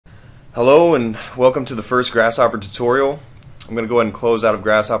Hello and welcome to the first Grasshopper tutorial. I'm going to go ahead and close out of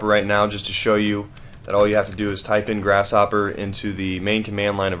Grasshopper right now just to show you that all you have to do is type in Grasshopper into the main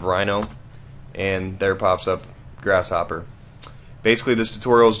command line of Rhino, and there pops up Grasshopper. Basically, this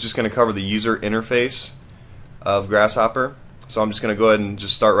tutorial is just going to cover the user interface of Grasshopper. So I'm just going to go ahead and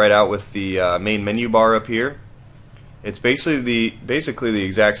just start right out with the main menu bar up here. It's basically the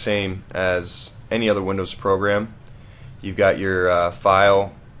exact same as any other Windows program. You've got your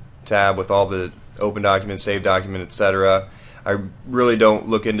file tab with all the open document, save document, etc. I really don't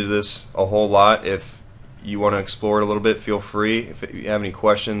look into this a whole lot. If you want to explore it a little bit, feel free. If you have any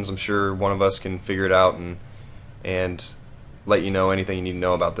questions, I'm sure one of us can figure it out and let you know anything you need to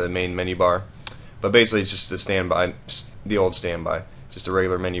know about the main menu bar. But basically it's just a standby, the old standby, just a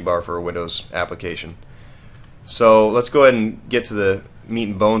regular menu bar for a Windows application. So let's go ahead and get to the meat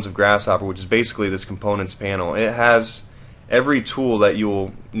and bones of Grasshopper, which is basically this components panel. It has every tool that you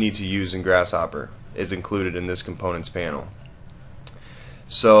will need to use in Grasshopper is included in this components panel.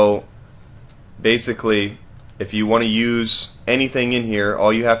 So basically, if you want to use anything in here,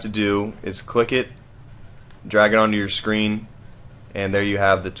 all you have to do is click it, drag it onto your screen, and there you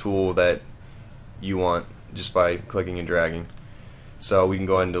have the tool that you want just by clicking and dragging. So we can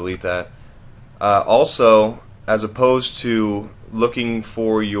go ahead and delete that. Also, as opposed to looking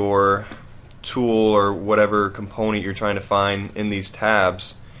for your tool or whatever component you're trying to find in these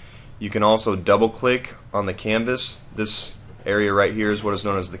tabs, you can also double click on the canvas. This area right here is what is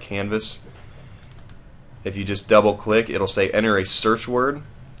known as the canvas. If you just double click, it'll say enter a search word,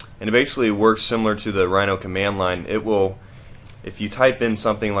 and it basically works similar to the Rhino command line. It will, if you type in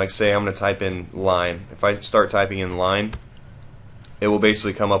something like, say I'm going to type in line, if I start typing in line, it will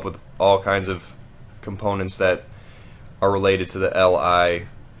basically come up with all kinds of components that are related to the LI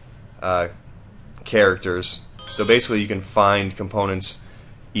characters. So basically you can find components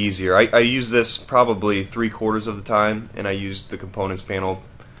easier. I use this probably 3/4 of the time, and I use the components panel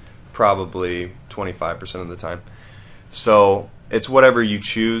probably 25% of the time. So it's whatever you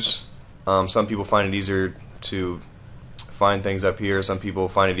choose. Some people find it easier to find things up here. Some people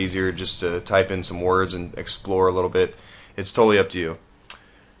find it easier just to type in some words and explore a little bit. It's totally up to you.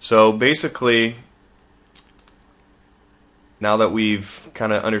 So basically, now that we've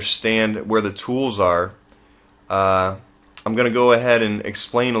kind of understand where the tools are, I'm going to go ahead and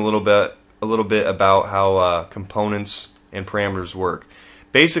explain a little bit about how components and parameters work.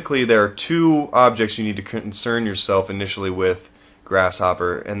 Basically, there are two objects you need to concern yourself initially with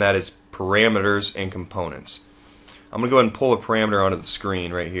Grasshopper, and that is parameters and components. I'm going to go ahead and pull a parameter onto the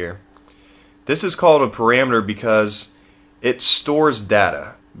screen right here. This is called a parameter because it stores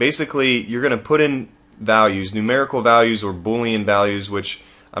data. Basically, you're going to put in values, numerical values or Boolean values, which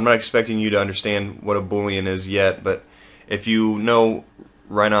I'm not expecting you to understand what a Boolean is yet, but if you know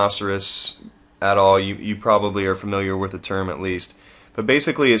Rhinoceros at all, you probably are familiar with the term at least. But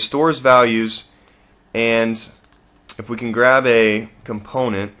basically it stores values, and if we can grab a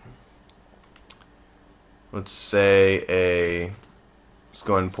component, let's say let's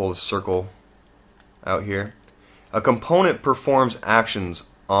go ahead and pull a circle out here. A component performs actions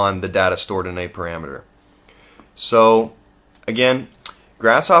on the data stored in a parameter. So again,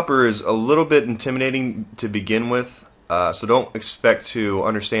 Grasshopper is a little bit intimidating to begin with, so don't expect to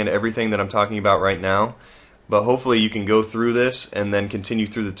understand everything that I'm talking about right now, but hopefully you can go through this and then continue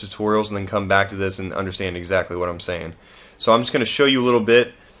through the tutorials and then come back to this and understand exactly what I'm saying. So I'm just going to show you a little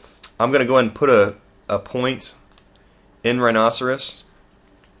bit. I'm going to go ahead and put a point in Rhinoceros,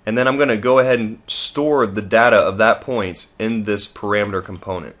 and then I'm going to go ahead and store the data of that point in this parameter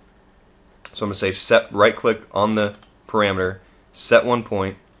component. So I'm going to say right click on the parameter, set one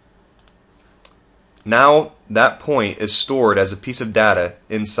point. Now that point is stored as a piece of data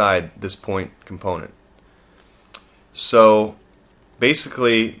inside this point component. So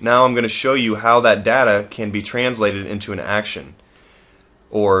basically now I'm going to show you how that data can be translated into an action,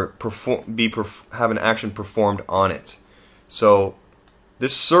 or have an action performed on it. So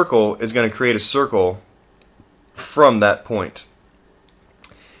this circle is going to create a circle from that point.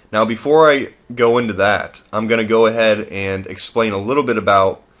 Now before I go into that, I'm going to go ahead and explain a little bit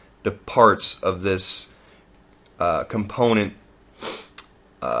about the parts of this component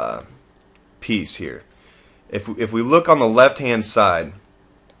piece here. If we look on the left hand side,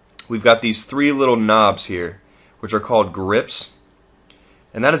 we've got these three little knobs here, which are called grips,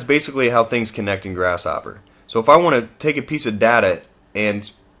 and that is basically how things connect in Grasshopper. So if I want to take a piece of data and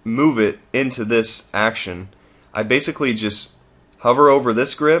move it into this action, I basically just hover over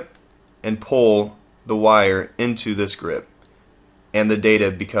this grip and pull the wire into this grip, and the data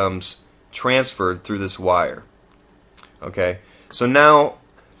becomes transferred through this wire. Okay, so now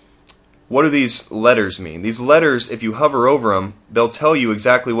what do these letters mean? These letters, if you hover over them, they'll tell you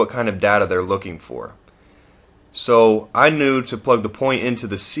exactly what kind of data they're looking for. So I knew to plug the point into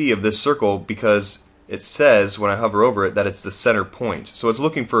the C of this circle because it says when I hover over it that it's the center point. So it's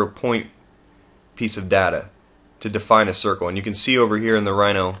looking for a point piece of data to define a circle. And you can see over here in the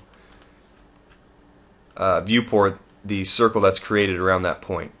Rhino viewport the circle that's created around that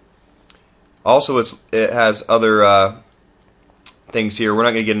point. Also, it has other things here. We're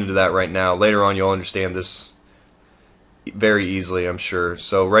not going to get into that right now. Later on you'll understand this very easily, I'm sure.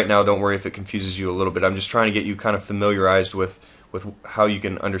 So right now don't worry if it confuses you a little bit. I'm just trying to get you kind of familiarized with how you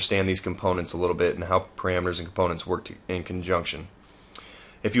can understand these components a little bit and how parameters and components work in conjunction.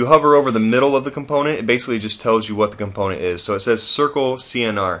 If you hover over the middle of the component, it basically just tells you what the component is. So it says circle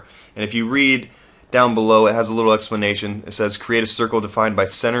CNR, and if you read down below, it has a little explanation. It says create a circle defined by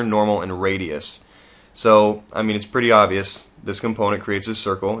center, normal, and radius. So, I mean, it's pretty obvious. This component creates a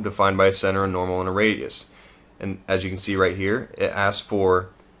circle defined by a center, a normal, and a radius. And as you can see right here, it asks for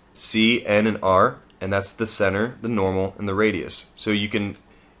C, N, and R, and that's the center, the normal, and the radius. So you can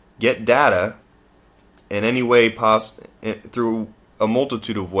get data in any way through a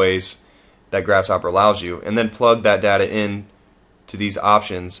multitude of ways that Grasshopper allows you, and then plug that data in to these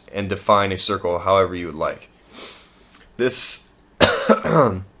options and define a circle however you would like. This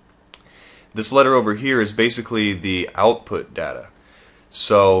this letter over here is basically the output data.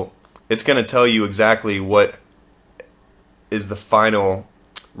 So it's going to tell you exactly what is the final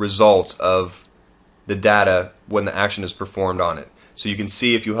result of the data when the action is performed on it. So you can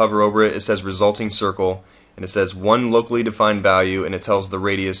see if you hover over it, it says resulting circle, and it says one locally defined value, and it tells the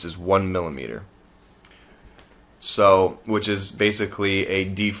radius is 1 millimeter. So, which is basically a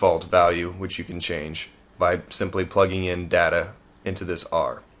default value which you can change by simply plugging in data into this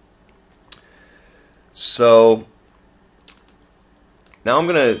R. So now I'm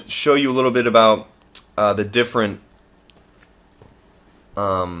going to show you a little bit about the different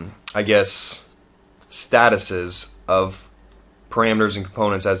I guess statuses of parameters and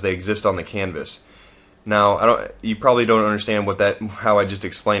components as they exist on the canvas. Now you probably don't understand how I just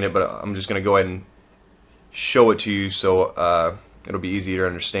explained it, but I'm just going to go ahead and show it to you so it'll be easier to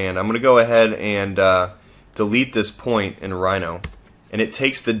understand. I'm going to go ahead and delete this point in Rhino, and it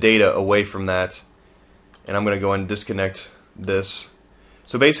takes the data away from that, and I'm going to go and disconnect this.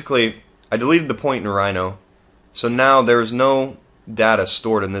 So basically I deleted the point in Rhino, so now there's no data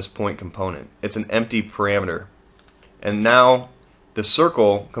stored in this point component. It's an empty parameter, and now the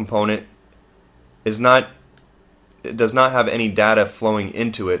circle component does not have any data flowing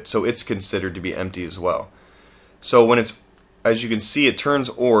into it, so it's considered to be empty as well. So when it's, as you can see, it turns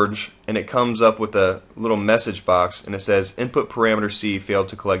orange and it comes up with a little message box, and it says input parameter C failed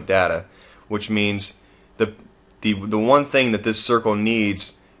to collect data, which means the one thing that this circle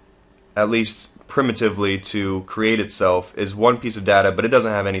needs, at least primitively, to create itself is one piece of data, but it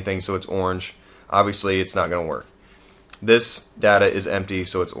doesn't have anything, so it's orange. Obviously it's not going to work. This data is empty,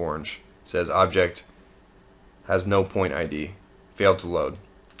 so it's orange. It says object has no point ID, failed to load.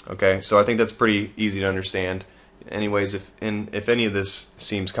 Okay, so I think that's pretty easy to understand. Anyways, if any of this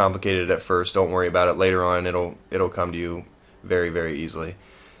seems complicated at first, don't worry about it. Later on it'll come to you very, very easily.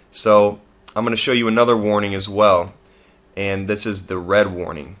 So I'm going to show you another warning as well, and this is the red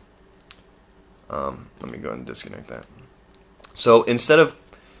warning. Let me go ahead and disconnect that. So instead of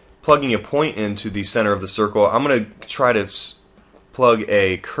plugging a point into the center of the circle, I'm going to try to plug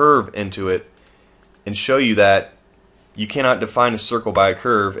a curve into it and show you that you cannot define a circle by a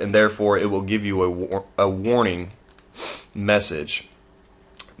curve, and therefore it will give you a warning message.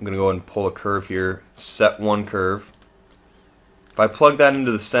 I'm going to go ahead and pull a curve here, set one curve. If I plug that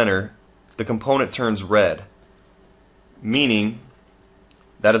into the center, the component turns red, meaning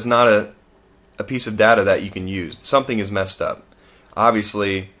that is not a piece of data that you can use. Something is messed up.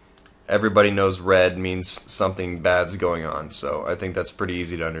 Obviously, everybody knows red means something bad's going on, so I think that's pretty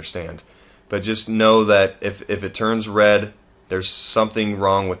easy to understand. But just know that if it turns red, there's something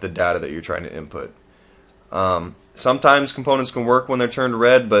wrong with the data that you're trying to input. Sometimes components can work when they're turned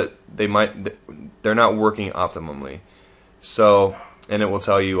red, but they're not working optimally. So, and it will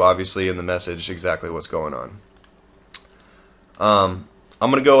tell you obviously in the message exactly what's going on. I'm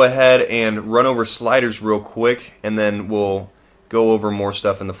going to go ahead and run over sliders real quick, and then we'll go over more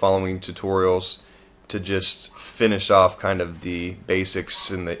stuff in the following tutorials to just finish off kind of the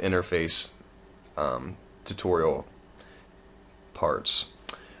basics in the interface tutorial parts.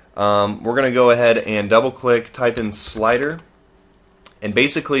 We're going to go ahead and double click, type in slider, and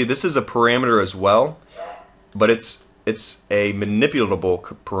basically this is a parameter as well, but it's a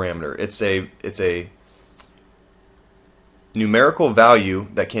manipulatable parameter. It's numerical value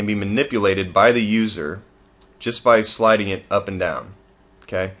that can be manipulated by the user just by sliding it up and down.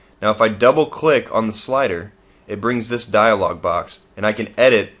 Okay. Now if I double click on the slider, it brings this dialog box, and I can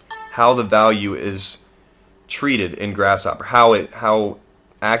edit how the value is treated in Grasshopper, how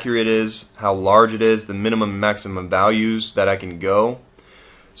accurate it is, how large it is, the minimum and maximum values that I can go.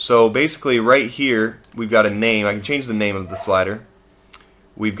 So basically right here we've got a name. I can change the name of the slider.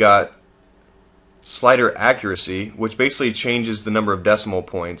 We've got slider accuracy, which basically changes the number of decimal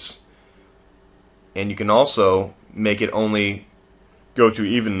points, and you can also make it only go to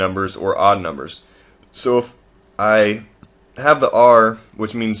even numbers or odd numbers. So if I have the R,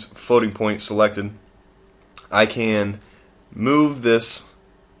 which means floating point, selected, I can move this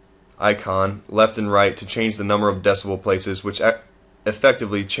icon left and right to change the number of decimal places, which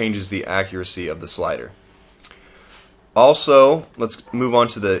effectively changes the accuracy of the slider. Also, let's move on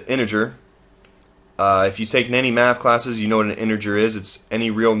to the integer. If you've taken any math classes, you know what an integer is. It's any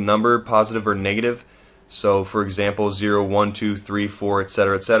real number, positive or negative. So for example, 0, 1, 2, 3, 4,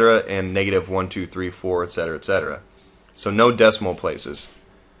 etc., etc., and negative 1, 2, 3, 4, etc., etc. So no decimal places,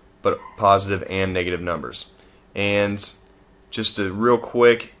 but positive and negative numbers. And just a real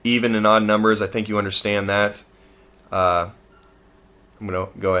quick, even and odd numbers, I think you understand that. I'm going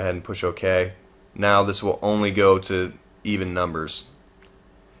to go ahead and push OK. Now this will only go to even numbers.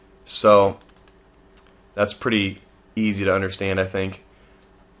 So that's pretty easy to understand, I think.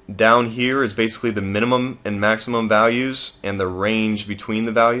 Down here is basically the minimum and maximum values and the range between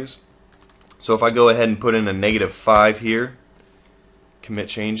the values. So if I go ahead and put in a -5 here, commit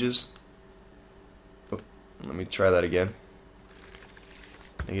changes. Oh, let me try that again.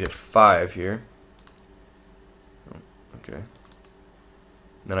 -5 here. Oh, okay. And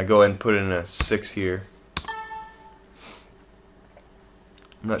then I go ahead and put in a 6 here.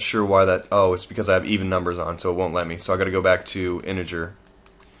 I'm not sure why that. Oh, it's because I have even numbers on, so it won't let me. So I got to go back to integer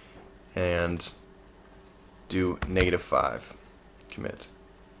and do -5. Commit.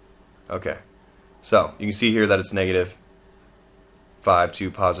 Okay. So you can see here that it's -5 to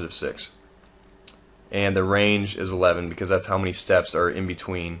 +6, and the range is 11 because that's how many steps are in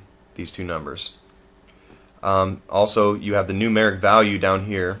between these two numbers. Also, you have the numeric value down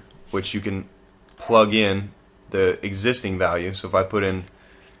here, which you can plug in the existing value. So if I put in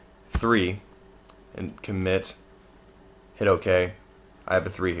 3 and commit, hit OK, I have a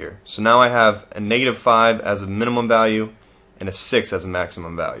 3 here. So now I have a -5 as a minimum value and a 6 as a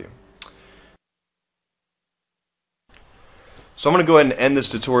maximum value. So I'm going to go ahead and end this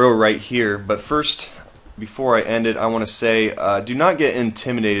tutorial right here, but first, before I end it, I want to say do not get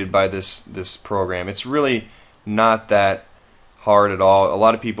intimidated by this program. It's really not that hard at all. A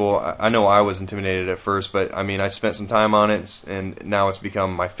lot of people, I know I was intimidated at first, but I mean, I spent some time on it, and now it's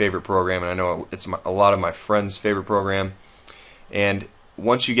become my favorite program, and I know it's a lot of my friends' favorite program. And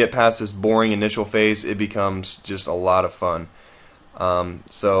once you get past this boring initial phase, it becomes just a lot of fun.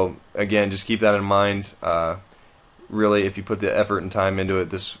 So again, just keep that in mind. Really, if you put the effort and time into it,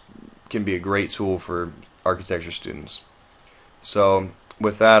 this can be a great tool for architecture students. So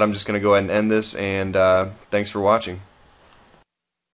with that, I'm just going to go ahead and end this, and thanks for watching.